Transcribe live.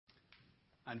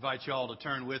I invite you all to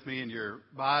turn with me in your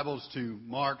Bibles to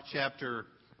Mark chapter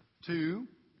 2.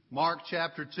 Mark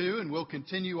chapter 2, and we'll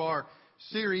continue our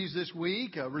series this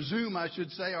week, resume, I should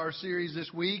say, our series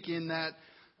this week in that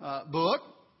book.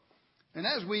 And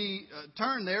as we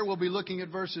turn there, we'll be looking at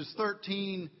verses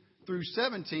 13 through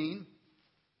 17.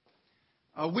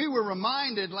 We were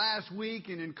reminded last week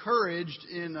and encouraged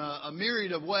in a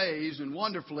myriad of ways and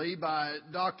wonderfully by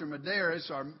Dr.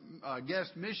 Medeiros, our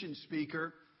guest mission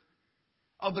speaker,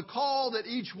 of the call that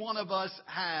each one of us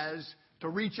has to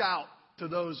reach out to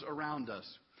those around us.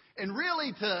 And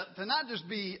really to not just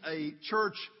be a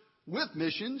church with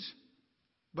missions,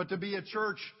 but to be a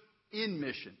church in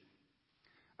mission.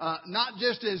 Not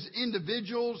just as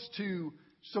individuals to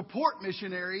support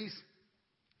missionaries,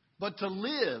 but to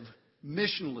live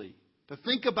missionally. To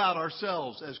think about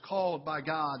ourselves as called by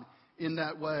God in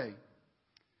that way.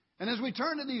 And as we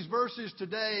turn to these verses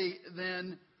today,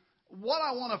 then, what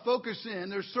I want to focus in,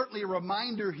 there's certainly a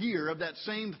reminder here of that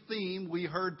same theme we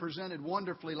heard presented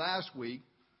wonderfully last week.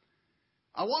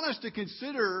 I want us to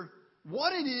consider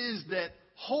what it is that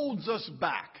holds us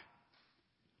back.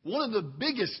 One of the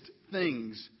biggest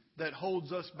things that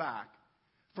holds us back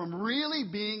from really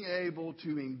being able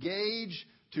to engage,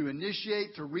 to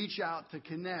initiate, to reach out, to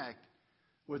connect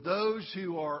with those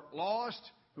who are lost,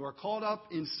 who are caught up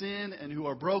in sin, and who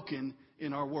are broken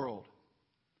in our world.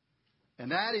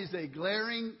 And that is a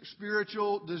glaring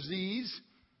spiritual disease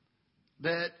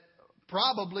that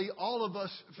probably all of us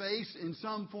face in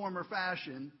some form or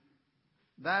fashion,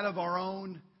 that of our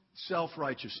own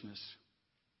self-righteousness.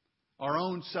 Our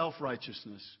own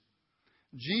self-righteousness.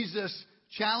 Jesus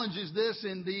challenges this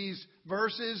in these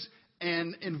verses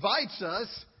and invites us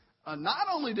not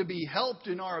only to be helped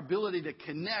in our ability to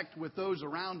connect with those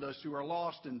around us who are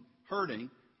lost and hurting,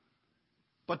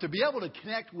 but to be able to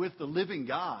connect with the living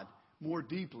God more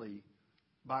deeply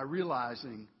by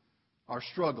realizing our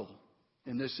struggle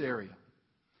in this area.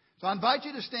 So I invite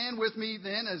you to stand with me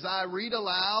then as I read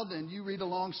aloud and you read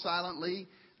along silently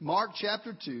Mark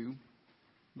chapter 2,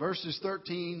 verses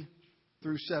 13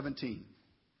 through 17.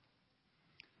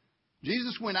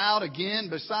 Jesus went out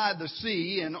again beside the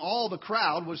sea, and all the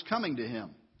crowd was coming to him,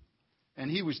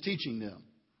 and he was teaching them.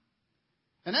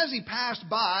 And as he passed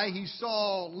by, he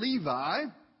saw Levi,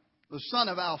 the son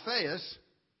of Alphaeus,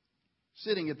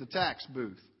 sitting at the tax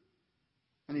booth.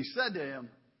 And he said to him,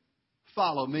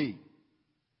 "Follow me."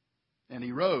 And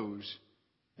he rose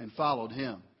and followed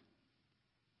him.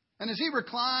 And as he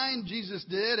reclined, Jesus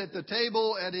did, at the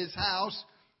table at his house,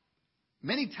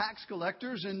 many tax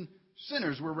collectors and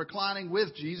sinners were reclining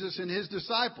with Jesus and his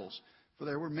disciples, for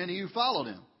there were many who followed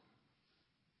him.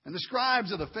 And the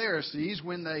scribes of the Pharisees,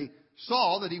 when they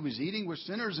saw that he was eating with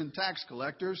sinners and tax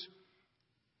collectors,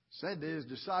 said to his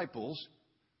disciples,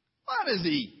 "Why does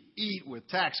he eat with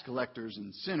tax collectors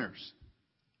and sinners?"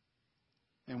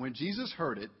 And when Jesus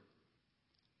heard it,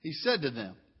 he said to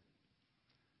them,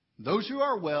 "Those who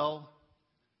are well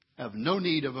have no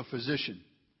need of a physician,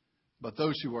 but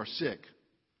those who are sick.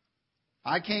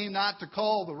 I came not to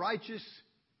call the righteous,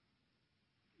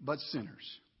 but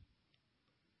sinners."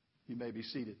 You may be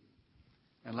seated.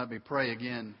 And let me pray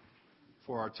again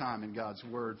for our time in God's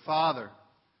Word. Father,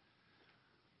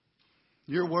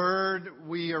 your Word,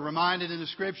 we are reminded in the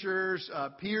Scriptures,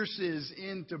 pierces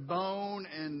into bone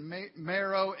and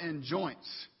marrow and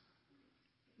joints.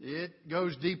 It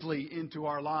goes deeply into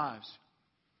our lives.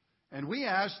 And we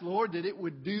ask, Lord, that it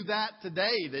would do that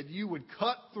today, that you would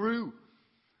cut through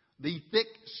the thick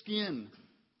skin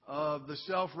of the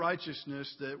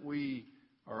self-righteousness that we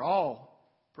are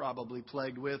all probably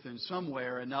plagued with in some way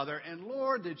or another. And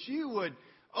Lord, that you would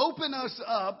open us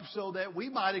up so that we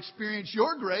might experience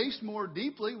your grace more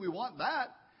deeply. We want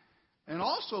that. And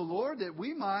also, Lord, that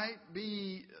we might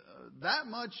be that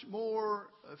much more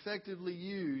effectively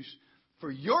used for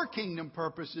your kingdom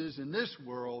purposes in this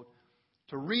world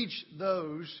to reach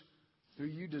those who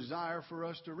you desire for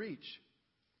us to reach.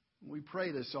 We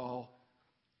pray this all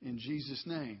in Jesus'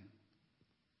 name.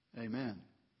 Amen.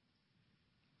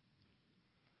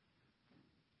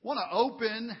 I want to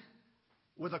open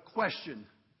with a question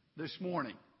this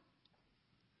morning.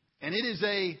 And it is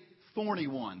a thorny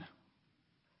one.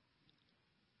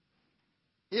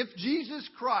 If Jesus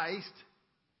Christ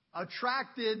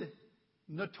attracted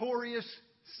notorious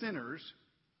sinners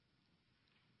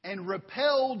and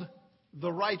repelled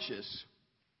the righteous,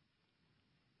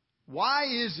 why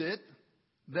is it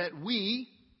that we,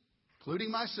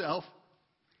 including myself,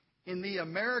 in the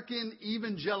American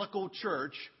evangelical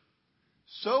church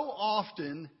so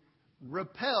often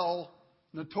repel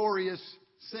notorious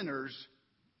sinners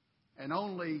and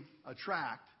only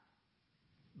attract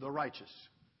the righteous?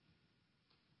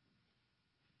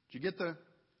 Did you get the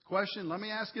question? Let me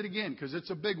ask it again, because it's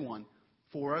a big one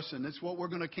for us, and it's what we're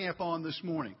going to camp on this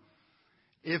morning.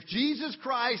 If Jesus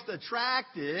Christ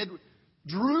attracted,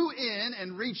 drew in,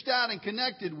 and reached out and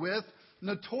connected with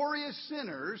notorious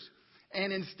sinners,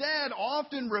 and instead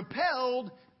often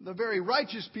repelled the very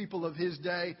righteous people of His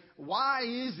day, why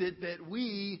is it that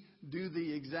we do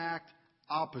the exact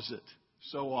opposite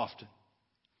so often?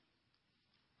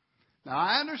 Now,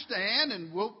 I understand,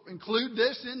 and we'll include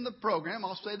this in the program.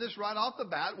 I'll say this right off the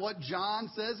bat, what John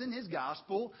says in his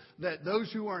gospel, that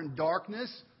those who are in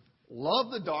darkness love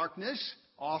the darkness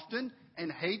often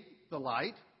and hate the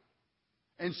light.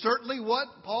 And certainly what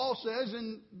Paul says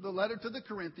in the letter to the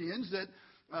Corinthians, that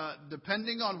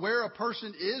depending on where a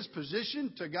person is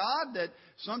positioned to God, that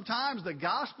sometimes the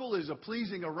gospel is a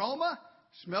pleasing aroma,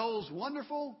 smells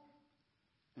wonderful,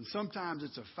 and sometimes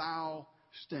it's a foul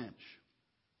stench.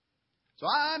 So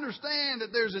I understand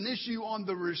that there's an issue on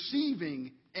the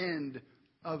receiving end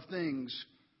of things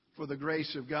for the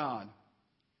grace of God.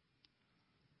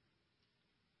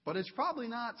 But it's probably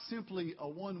not simply a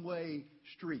one-way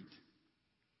street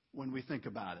when we think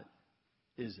about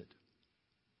it, is it?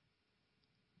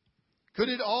 Could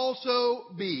it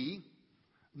also be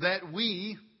that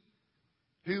we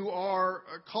who are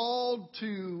called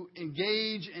to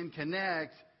engage and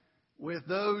connect with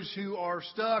those who are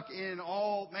stuck in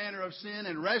all manner of sin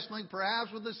and wrestling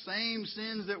perhaps with the same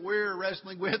sins that we're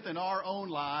wrestling with in our own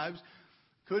lives,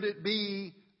 could it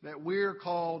be that we're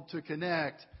called to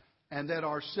connect and that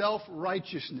our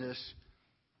self-righteousness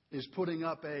is putting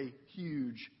up a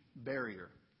huge barrier?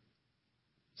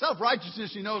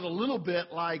 Self-righteousness, is a little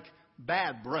bit like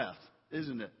bad breath,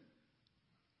 isn't it?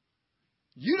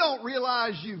 You don't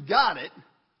realize you've got it,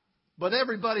 but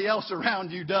everybody else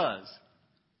around you does.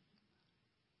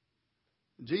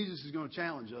 Jesus is going to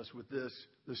challenge us with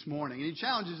this morning. And He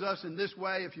challenges us in this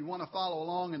way. If you want to follow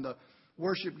along in the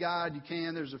worship guide, you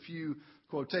can. There's a few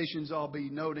quotations I'll be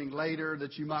noting later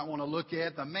that you might want to look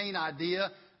at. The main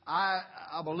idea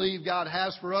I believe God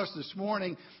has for us this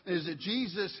morning is that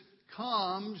Jesus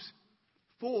comes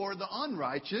for the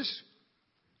unrighteous.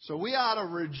 So we ought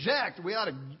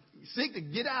to seek to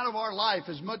get out of our life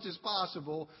as much as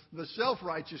possible the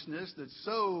self-righteousness that's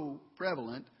so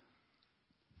prevalent,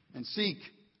 and seek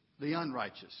the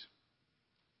unrighteous.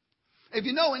 If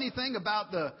you know anything about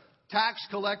the tax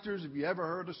collectors, if you ever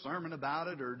heard a sermon about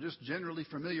it or just generally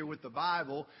familiar with the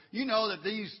Bible, you know that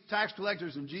these tax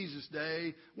collectors in Jesus'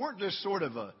 day weren't just sort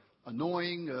of a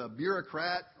annoying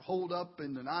bureaucrat holed up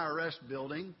in an IRS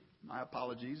building. My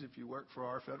apologies if you work for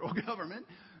our federal government.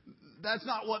 That's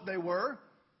not what they were.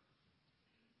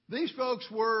 These folks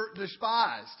were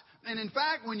despised. And in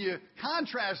fact, when you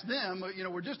contrast them,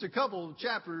 we're just a couple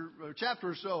chapter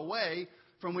or so away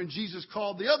from when Jesus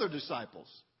called the other disciples.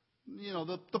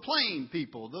 The plain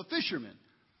people, the fishermen.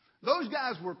 Those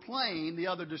guys were plain, the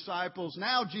other disciples.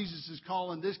 Now Jesus is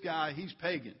calling this guy, he's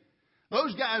pagan.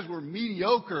 Those guys were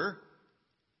mediocre.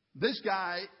 This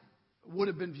guy would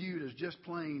have been viewed as just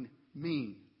plain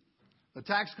mean. The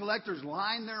tax collectors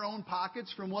lined their own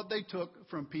pockets from what they took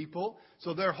from people.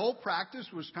 So their whole practice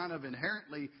was kind of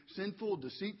inherently sinful,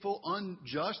 deceitful,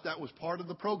 unjust. That was part of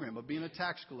the program of being a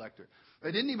tax collector.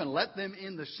 They didn't even let them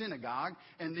in the synagogue.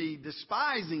 And the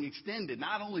despising extended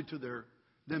not only to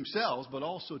themselves, but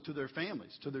also to their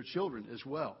families, to their children as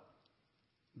well.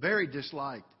 Very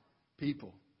disliked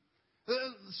people.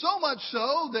 So much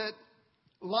so that,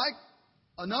 like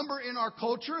a number in our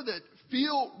culture that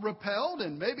feel repelled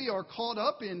and maybe are caught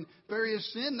up in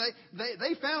various sin,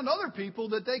 they found other people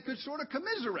that they could sort of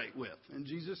commiserate with. And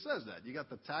Jesus says that. You got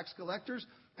the tax collectors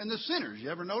and the sinners. You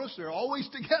ever notice they're always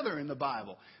together in the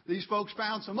Bible? These folks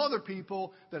found some other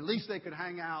people that at least they could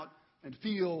hang out and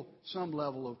feel some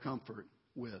level of comfort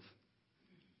with.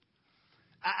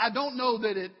 I don't know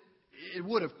that it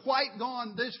would have quite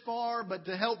gone this far, but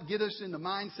to help get us in the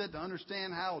mindset to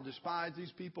understand how despised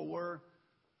these people were,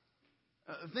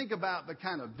 think about the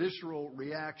kind of visceral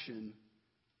reaction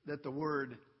that the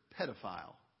word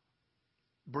pedophile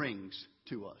brings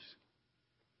to us.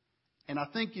 And I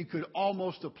think you could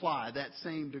almost apply that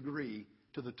same degree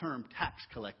to the term tax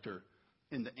collector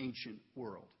in the ancient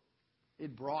world.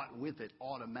 It brought with it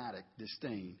automatic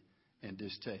disdain and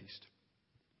distaste.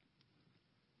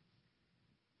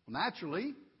 Well,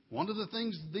 naturally, one of the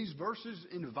things these verses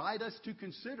invite us to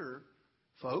consider,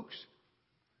 folks,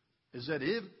 is that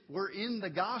if we're in the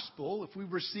gospel, if we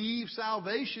receive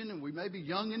salvation, and we may be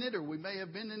young in it or we may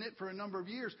have been in it for a number of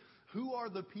years, who are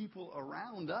the people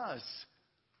around us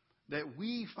that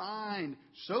we find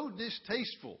so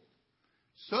distasteful,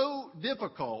 so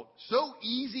difficult, so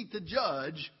easy to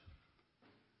judge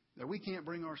that we can't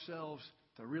bring ourselves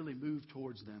to really move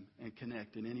towards them and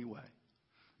connect in any way.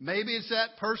 Maybe it's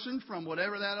that person from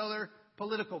whatever that other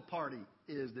political party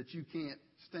is that you can't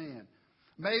stand.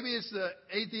 Maybe it's the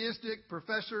atheistic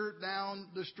professor down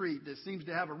the street that seems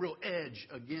to have a real edge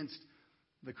against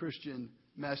the Christian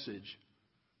message.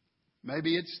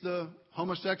 Maybe it's the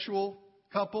homosexual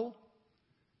couple.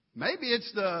 Maybe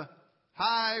it's the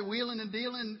high wheeling and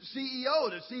dealing CEO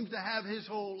that seems to have his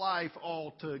whole life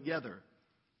all together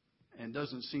and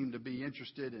doesn't seem to be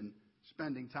interested in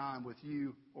spending time with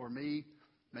you or me.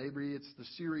 Maybe it's the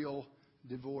serial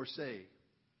divorcee.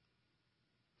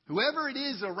 Whoever it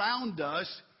is around us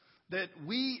that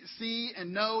we see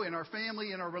and know in our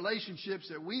family and our relationships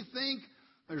that we think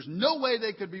there's no way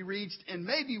they could be reached, and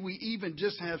maybe we even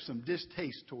just have some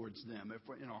distaste towards them. If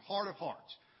we're in our heart of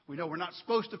hearts, we know we're not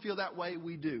supposed to feel that way,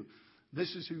 we do.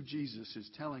 This is who Jesus is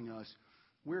telling us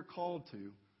we're called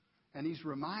to. And He's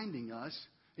reminding us,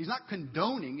 He's not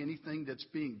condoning anything that's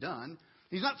being done.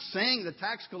 He's not saying the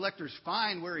tax collector's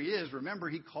fine where he is. Remember,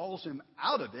 He calls him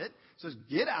out of it. He says,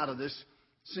 get out of this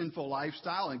sinful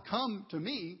lifestyle and come to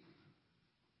me.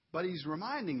 But He's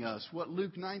reminding us what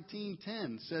Luke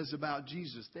 19:10 says about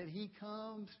Jesus, that He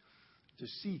comes to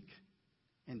seek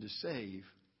and to save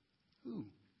who?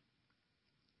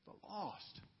 The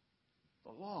lost.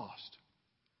 The lost.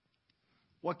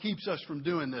 What keeps us from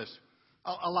doing this?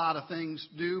 A lot of things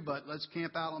do, but let's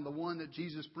camp out on the one that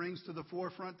Jesus brings to the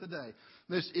forefront today.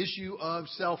 This issue of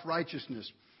self-righteousness.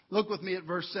 Look with me at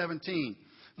verse 17.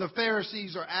 The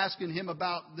Pharisees are asking Him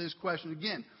about this question.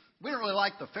 Again, we don't really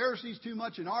like the Pharisees too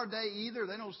much in our day either.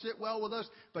 They don't sit well with us.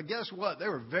 But guess what? They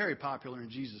were very popular in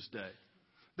Jesus' day.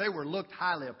 They were looked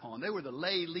highly upon. They were the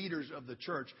lay leaders of the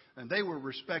church, and they were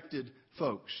respected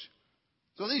folks.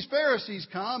 So these Pharisees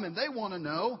come, and they want to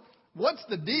know, what's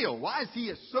the deal? Why is He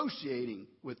associating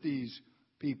with these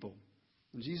people?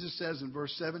 And Jesus says in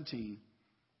verse 17,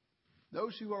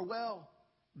 those who are well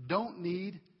don't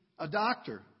need a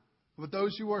doctor, but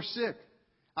those who are sick.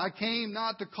 I came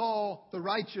not to call the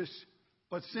righteous,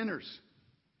 but sinners.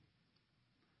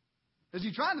 Is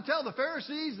He trying to tell the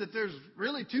Pharisees that there's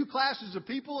really two classes of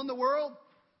people in the world?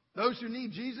 Those who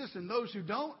need Jesus and those who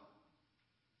don't?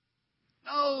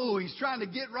 No, He's trying to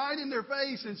get right in their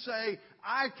face and say,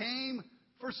 I came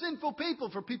for sinful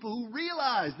people, for people who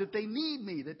realize that they need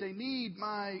me, that they need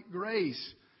my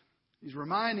grace. He's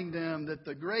reminding them that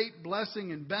the great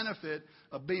blessing and benefit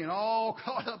of being all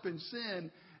caught up in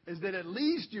sin is that at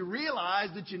least you realize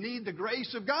that you need the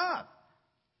grace of God,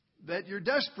 that you're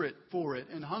desperate for it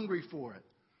and hungry for it.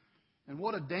 And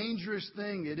what a dangerous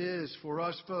thing it is for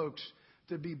us folks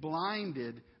to be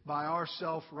blinded by our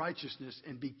self-righteousness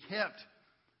and be kept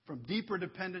from deeper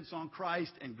dependence on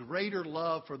Christ and greater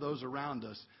love for those around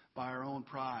us by our own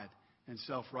pride and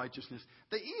self-righteousness.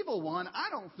 The evil one, I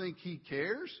don't think he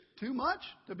cares too much,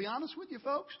 to be honest with you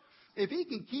folks. If he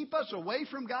can keep us away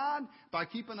from God by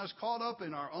keeping us caught up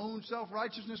in our own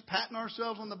self-righteousness, patting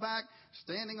ourselves on the back,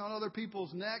 standing on other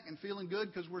people's neck and feeling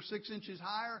good because we're 6 inches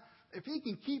higher, if he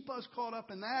can keep us caught up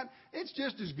in that, it's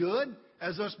just as good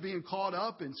as us being caught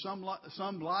up in some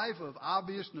life of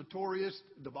obvious, notorious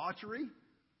debauchery.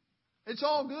 It's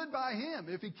all good by him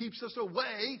if he keeps us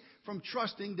away from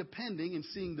trusting, depending, and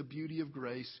seeing the beauty of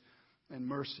grace and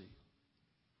mercy.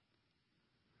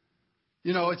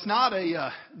 You know, it's not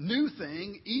a new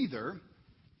thing either.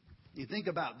 You think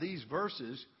about these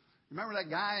verses. Remember that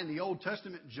guy in the Old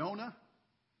Testament, Jonah?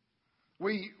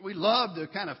 We love to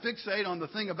kind of fixate on the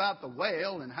thing about the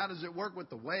whale and how does it work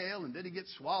with the whale and did he get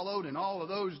swallowed and all of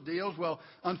those deals. Well,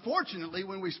 unfortunately,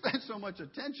 when we spend so much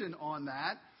attention on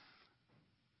that,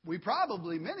 we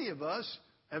probably, many of us,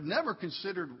 have never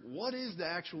considered what is the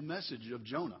actual message of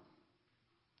Jonah.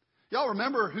 Y'all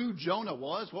remember who Jonah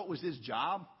was? What was his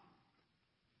job?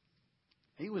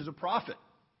 He was a prophet.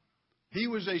 He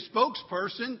was a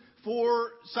spokesperson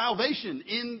for salvation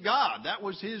in God. That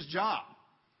was his job.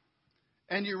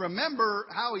 And you remember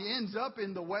how he ends up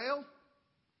in the whale?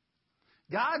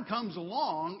 God comes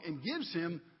along and gives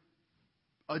him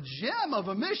a gem of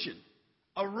a mission.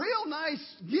 A real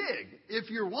nice gig if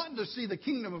you're wanting to see the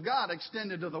kingdom of God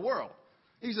extended to the world.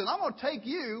 He said, I'm going to take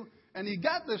you, and he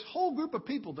got this whole group of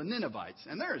people, the Ninevites,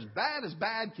 and they're as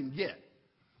bad can get.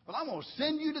 But I'm going to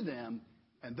send you to them,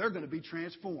 and they're going to be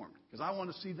transformed because I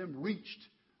want to see them reached.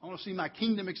 I want to see my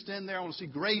kingdom extend there. I want to see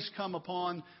grace come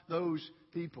upon those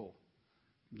people.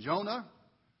 Jonah,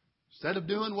 instead of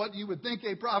doing what you would think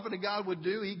a prophet of God would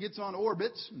do, he gets on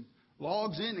orbits and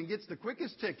logs in and gets the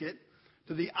quickest ticket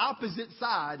to the opposite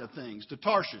side of things, to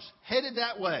Tarshish, headed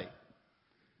that way.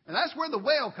 And that's where the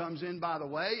whale comes in, by the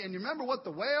way. And you remember what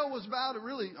the whale was about?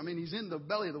 He's in the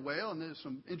belly of the whale, and there's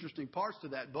some interesting parts to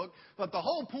that book. But the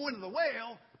whole point of the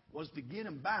whale was to get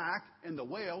him back, and the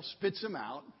whale spits him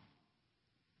out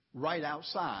right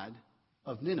outside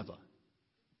of Nineveh.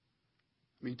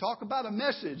 Talk about a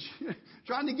message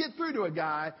trying to get through to a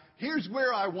guy. Here's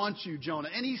where I want you, Jonah.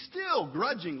 And he still,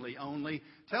 grudgingly only,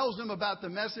 tells him about the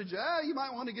message. You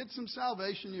might want to get some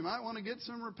salvation. You might want to get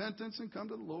some repentance and come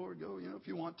to the Lord. Go, if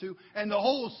you want to. And the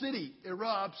whole city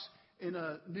erupts in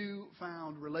a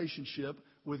newfound relationship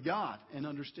with God and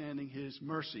understanding His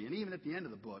mercy. And even at the end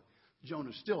of the book,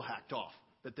 Jonah's still hacked off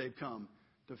that they've come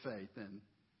to faith. And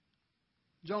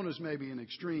Jonah's maybe an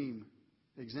extreme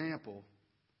example.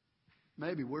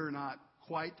 Maybe we're not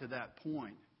quite to that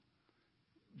point,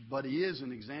 but he is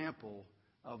an example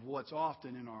of what's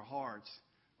often in our hearts.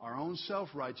 Our own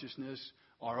self-righteousness,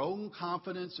 our own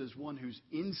confidence as one who's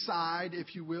inside,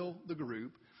 if you will, the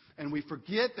group. And we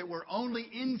forget that we're only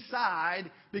inside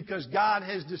because God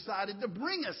has decided to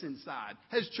bring us inside,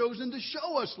 has chosen to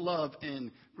show us love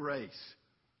and grace.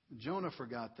 Jonah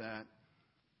forgot that.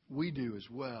 We do as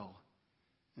well.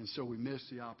 And so we miss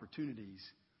the opportunities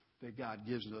that God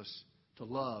gives us to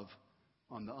love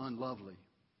on the unlovely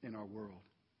in our world.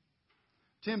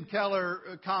 Tim Keller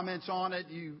comments on it.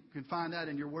 You can find that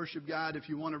in your worship guide if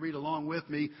you want to read along with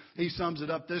me. He sums it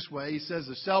up this way. He says,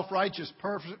 a self-righteous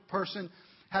person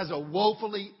has a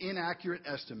woefully inaccurate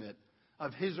estimate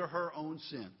of his or her own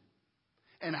sin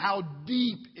and how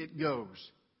deep it goes.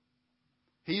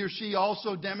 He or she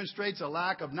also demonstrates a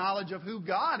lack of knowledge of who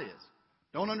God is.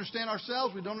 Don't understand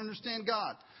ourselves, we don't understand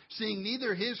God. Seeing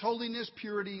neither His holiness,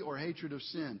 purity, or hatred of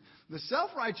sin. The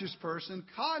self-righteous person,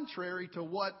 contrary to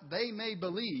what they may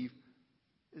believe,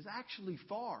 is actually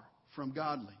far from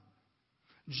godly.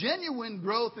 Genuine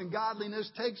growth in godliness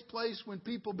takes place when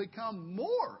people become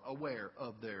more aware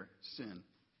of their sin,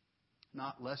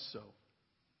 not less so.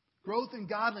 Growth in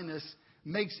godliness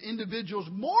makes individuals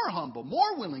more humble,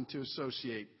 more willing to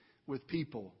associate with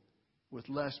people with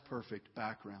less perfect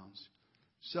backgrounds.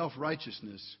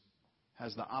 Self-righteousness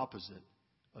has the opposite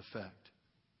effect.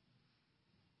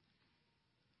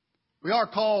 We are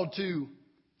called to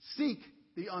seek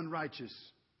the unrighteous.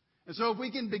 And so if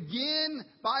we can begin,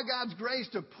 by God's grace,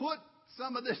 to put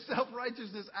some of this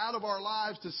self-righteousness out of our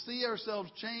lives, to see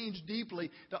ourselves change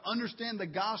deeply, to understand the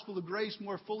gospel of grace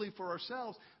more fully for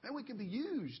ourselves, then we can be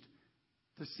used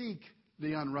to seek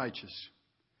the unrighteous.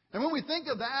 And when we think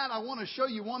of that, I want to show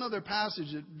you one other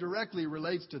passage that directly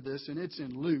relates to this, and it's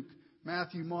in Luke.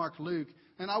 Matthew, Mark, Luke.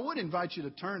 And I would invite you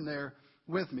to turn there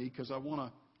with me because I want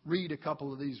to read a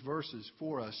couple of these verses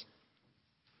for us.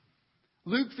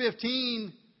 Luke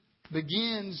 15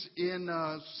 begins in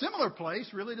a similar place,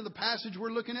 really, to the passage we're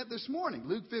looking at this morning.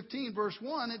 Luke 15, verse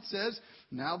 1, it says,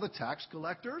 now the tax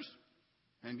collectors,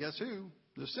 and guess who?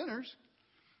 The sinners,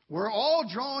 were all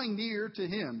drawing near to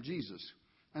him, Jesus.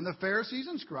 And the Pharisees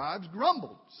and scribes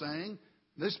grumbled, saying,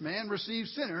 this man receives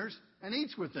sinners and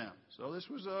eats with them. So this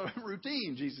was a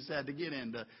routine Jesus had to get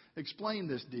in to explain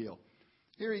this deal.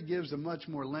 Here he gives a much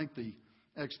more lengthy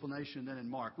explanation than in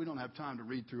Mark. We don't have time to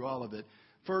read through all of it.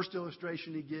 First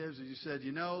illustration he gives is he said,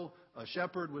 a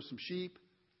shepherd with some sheep.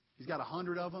 He's got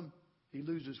 100 of them. He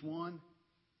loses one.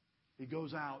 He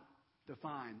goes out to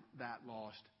find that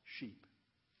lost sheep.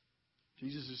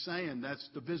 Jesus is saying that's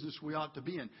the business we ought to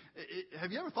be in.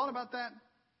 Have you ever thought about that?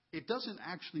 It doesn't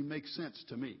actually make sense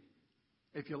to me.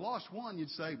 If you lost one, you'd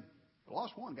say, I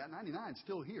lost one, got 99,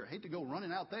 still here. I hate to go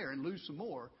running out there and lose some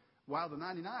more while the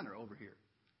 99 are over here.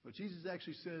 But Jesus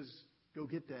actually says, go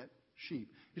get that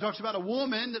sheep. He talks about a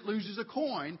woman that loses a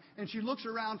coin, and she looks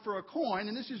around for a coin,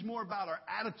 and this is more about our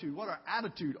attitude, what our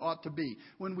attitude ought to be.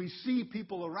 When we see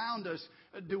people around us,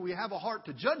 do we have a heart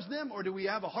to judge them, or do we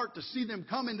have a heart to see them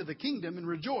come into the kingdom and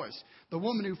rejoice? The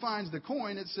woman who finds the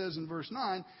coin, it says in verse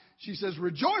 9, she says,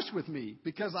 rejoice with me,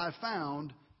 because I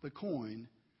found the coin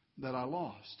that I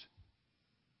lost.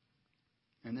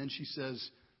 And then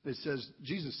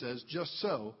Jesus says, just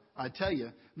so, I tell you,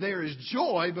 there is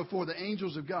joy before the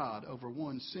angels of God over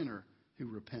one sinner who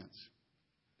repents.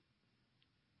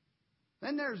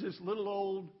 Then there's this little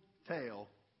old tale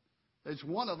that's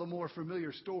one of the more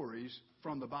familiar stories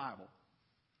from the Bible,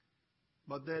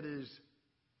 but that is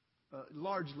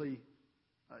largely,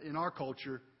 in our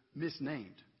culture,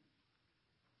 misnamed.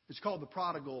 It's called the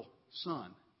prodigal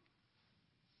son.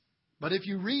 But if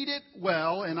you read it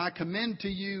well, and I commend to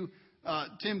you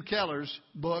Tim Keller's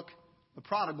book, The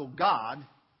Prodigal God,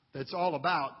 that's all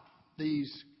about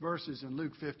these verses in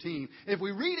Luke 15. If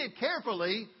we read it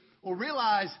carefully, we'll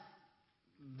realize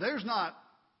there's not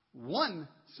one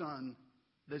son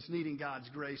that's needing God's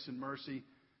grace and mercy.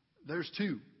 There's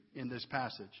two in this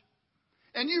passage.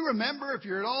 And you remember, if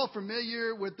you're at all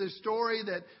familiar with this story,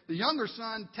 that the younger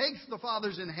son takes the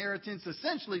father's inheritance,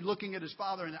 essentially looking at his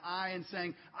father in the eye and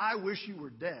saying, I wish you were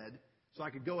dead so I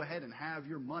could go ahead and have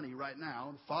your money right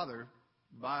now. The father,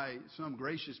 by some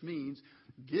gracious means,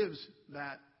 gives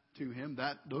that to him,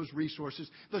 those resources.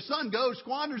 The son goes,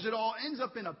 squanders it all, ends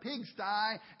up in a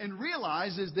pigsty, and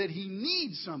realizes that he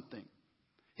needs something.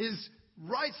 His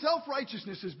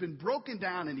self-righteousness has been broken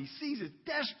down, and he sees his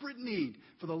desperate need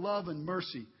for the love and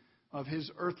mercy of his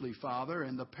earthly father.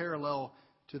 And the parallel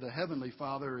to the heavenly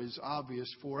Father is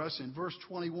obvious for us. In verse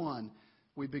 21,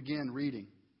 we begin reading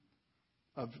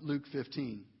of Luke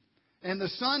 15. And the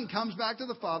son comes back to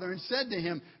the father and said to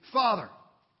him, Father,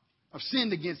 I've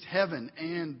sinned against heaven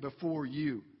and before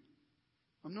you.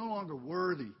 I'm no longer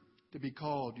worthy to be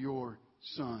called your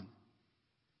son.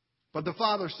 But the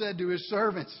father said to his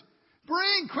servants,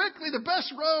 Bring quickly the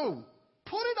best robe.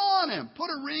 Put it on him. Put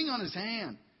a ring on his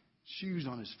hand. Shoes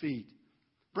on his feet.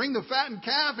 Bring the fattened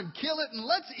calf and kill it, and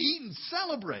let's eat and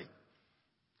celebrate.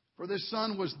 For this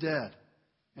son was dead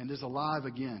and is alive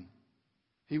again.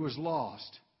 He was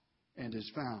lost and is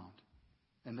found.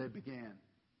 And they began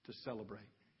to celebrate.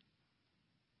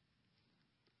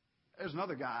 There's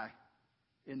another guy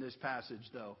in this passage,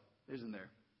 though, isn't there?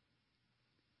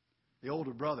 The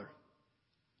older brother.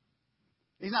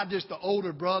 He's not just the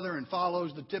older brother and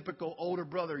follows the typical older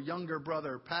brother, younger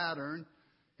brother pattern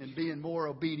and being more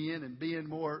obedient and being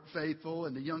more faithful,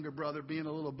 and the younger brother being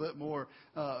a little bit more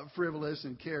frivolous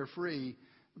and carefree.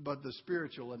 But the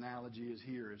spiritual analogy is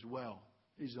here as well.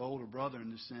 He's the older brother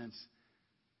in the sense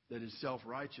that his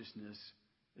self-righteousness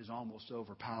is almost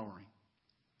overpowering.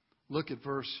 Look at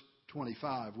verse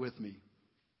 25 with me. It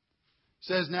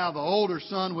says, Now the older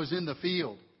son was in the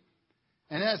field.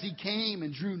 And as he came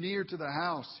and drew near to the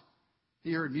house,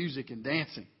 he heard music and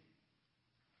dancing.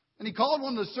 And he called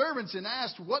one of the servants and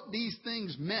asked what these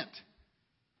things meant.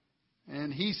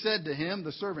 And he said to him,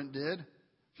 the servant did,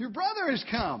 Your brother has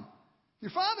come.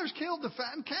 Your father's killed the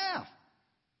fattened calf,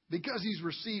 because he's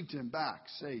received him back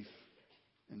safe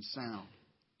and sound.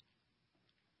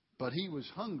 But he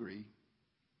was angry,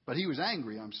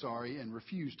 and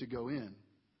refused to go in.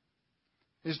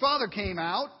 His father came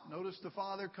out. Notice the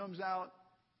father comes out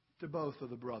to both of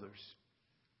the brothers.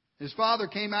 His father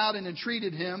came out and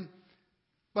entreated him,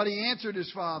 but he answered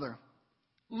his father,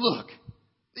 Look,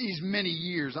 these many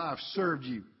years I've served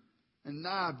you, and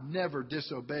I've never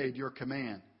disobeyed your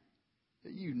command,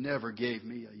 that you never gave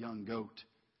me a young goat,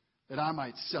 that I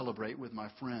might celebrate with my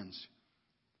friends.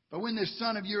 But when this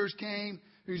son of yours came,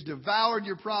 who's devoured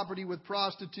your property with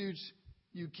prostitutes,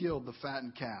 you killed the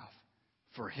fattened calf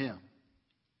for him.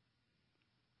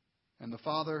 And the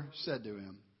father said to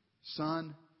him,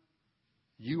 Son,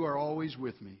 you are always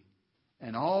with me,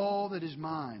 and all that is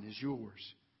mine is yours.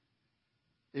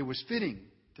 It was fitting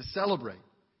to celebrate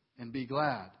and be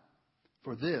glad,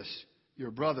 for this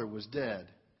your brother was dead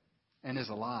and is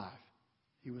alive.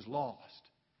 He was lost,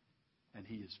 and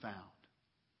he is found.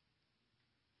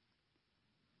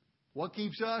 What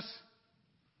keeps us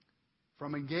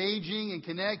from engaging and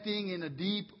connecting in a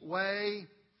deep way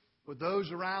with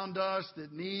those around us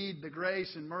that need the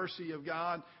grace and mercy of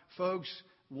God? Folks,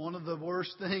 one of the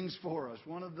worst things for us,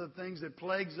 one of the things that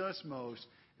plagues us most,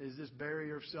 is this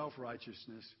barrier of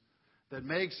self-righteousness that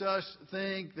makes us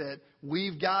think that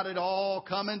we've got it all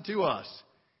coming to us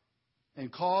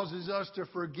and causes us to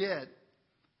forget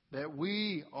that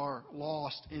we are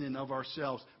lost in and of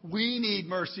ourselves. We need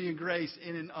mercy and grace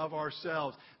in and of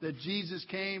ourselves. That Jesus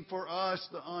came for us,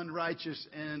 the unrighteous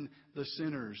and the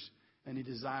sinners. And He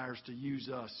desires to use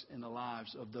us in the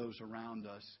lives of those around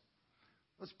us.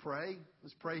 Let's pray.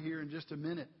 Let's pray here in just a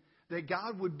minute. That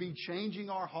God would be changing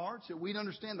our hearts. That we'd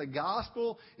understand the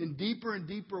gospel in deeper and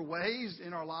deeper ways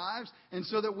in our lives. And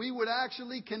so that we would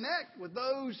actually connect with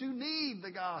those who need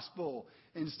the gospel,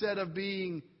 instead of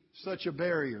being such a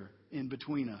barrier in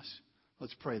between us.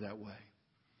 Let's pray that way.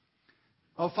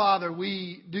 Oh, Father,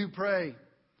 we do pray,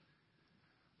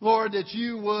 Lord, that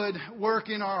you would work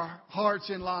in our hearts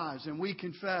and lives. And we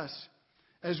confess,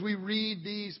 as we read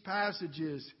these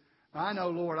passages, I know,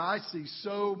 Lord, I see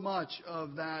so much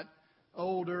of that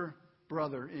older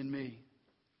brother in me.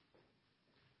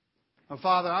 Oh,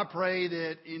 Father, I pray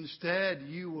that instead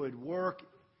you would work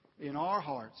in our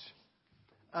hearts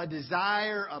a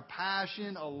desire, a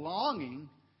passion, a longing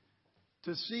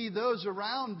to see those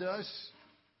around us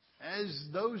as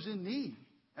those in need,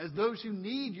 as those who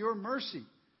need your mercy,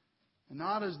 and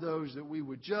not as those that we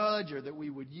would judge or that we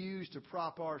would use to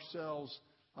prop ourselves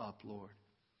up, Lord.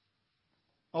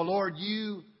 Oh, Lord,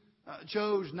 you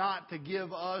chose not to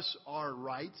give us our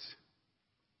rights.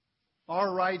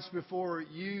 Our rights before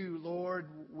you, Lord,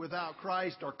 without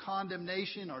Christ are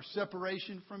condemnation, are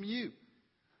separation from you.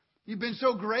 You've been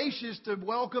so gracious to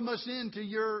welcome us into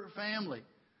your family.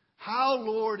 How,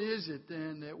 Lord, is it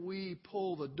then that we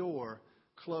pull the door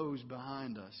closed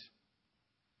behind us?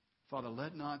 Father,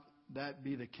 let not that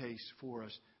be the case for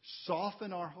us.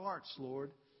 Soften our hearts,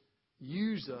 Lord.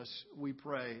 Use us, we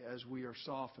pray, as we are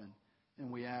softened.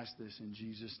 And we ask this in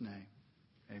Jesus' name.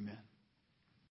 Amen.